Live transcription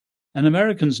And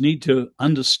Americans need to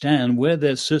understand where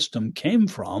their system came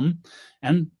from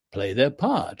and play their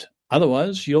part.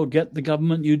 Otherwise, you'll get the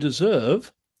government you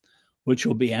deserve, which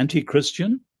will be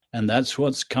anti-Christian, and that's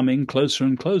what's coming closer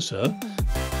and closer.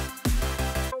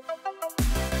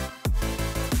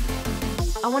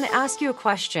 I want to ask you a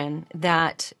question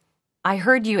that I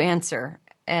heard you answer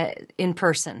in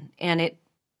person, and it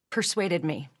persuaded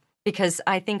me because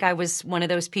I think I was one of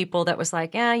those people that was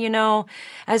like,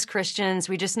 as Christians,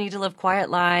 we just need to live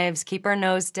quiet lives, keep our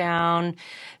nose down,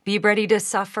 be ready to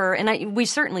suffer. And we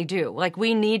certainly do. Like,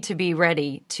 we need to be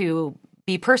ready to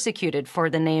be persecuted for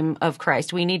the name of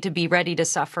Christ. We need to be ready to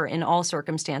suffer in all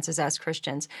circumstances as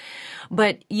Christians.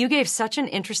 But you gave such an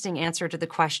interesting answer to the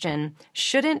question,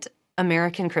 shouldn't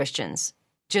American Christians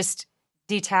just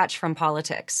detach from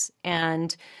politics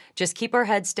and just keep our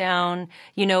heads down?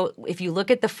 If you look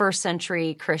at the first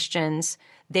century Christians,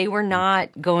 they were not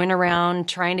going around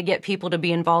trying to get people to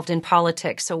be involved in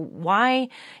politics. So why,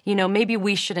 maybe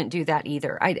we shouldn't do that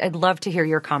either. I'd love to hear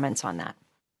your comments on that.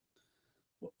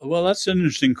 Well, that's an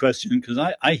interesting question because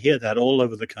I hear that all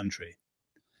over the country.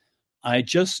 I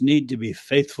just need to be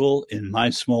faithful in my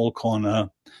small corner.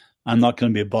 I'm not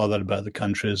going to be bothered about the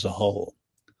country as a whole.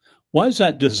 Why is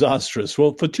that disastrous?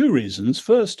 Well, for two reasons.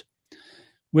 First,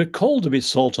 we're called to be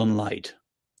salt and light,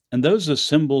 and those are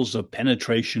symbols of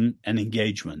penetration and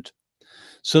engagement.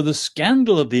 So the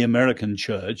scandal of the American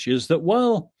church is that,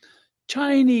 well,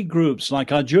 tiny groups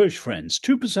like our Jewish friends,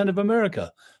 2% of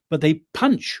America, but they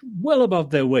punch well above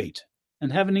their weight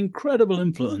and have an incredible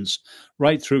influence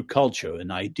right through culture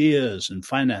and ideas and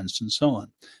finance and so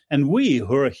on. And we,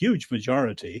 who are a huge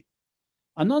majority,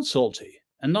 are not salty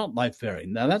and not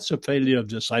life-bearing. Now, that's a failure of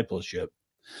discipleship.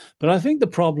 But I think the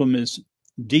problem is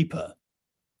deeper.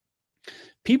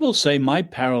 People say my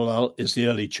parallel is the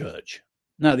early church.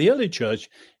 Now, the early church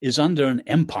is under an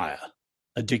empire,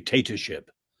 a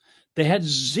dictatorship. They had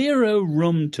zero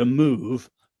room to move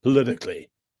politically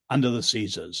under the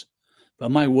Caesars.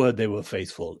 But my word, they were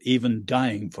faithful, even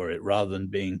dying for it rather than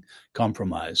being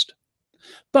compromised.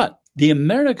 But the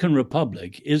American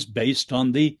Republic is based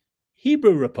on the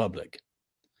Hebrew Republic.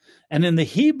 And in the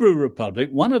Hebrew Republic,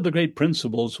 one of the great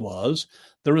principles was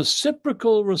the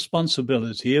reciprocal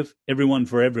responsibility of everyone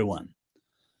for everyone.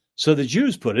 So the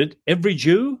Jews put it, every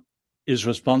Jew is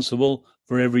responsible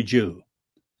for every Jew.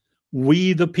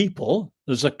 We, the people,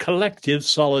 there's a collective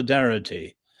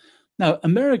solidarity. Now,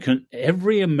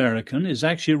 every American is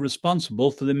actually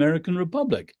responsible for the American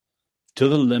Republic to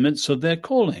the limits of their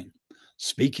calling,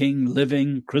 speaking,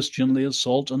 living Christianly as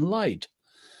salt and light.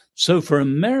 So for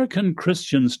American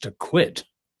Christians to quit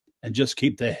and just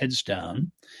keep their heads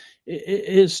down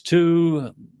is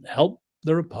to help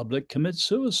the Republic commit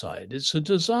suicide. It's a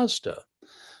disaster.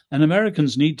 And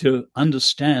Americans need to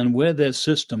understand where their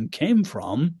system came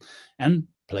from and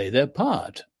play their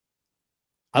part.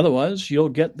 Otherwise, you'll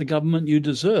get the government you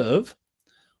deserve,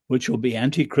 which will be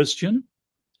anti-Christian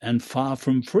and far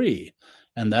from free.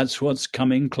 And that's what's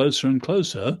coming closer and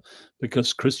closer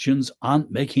because Christians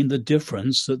aren't making the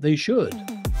difference that they should.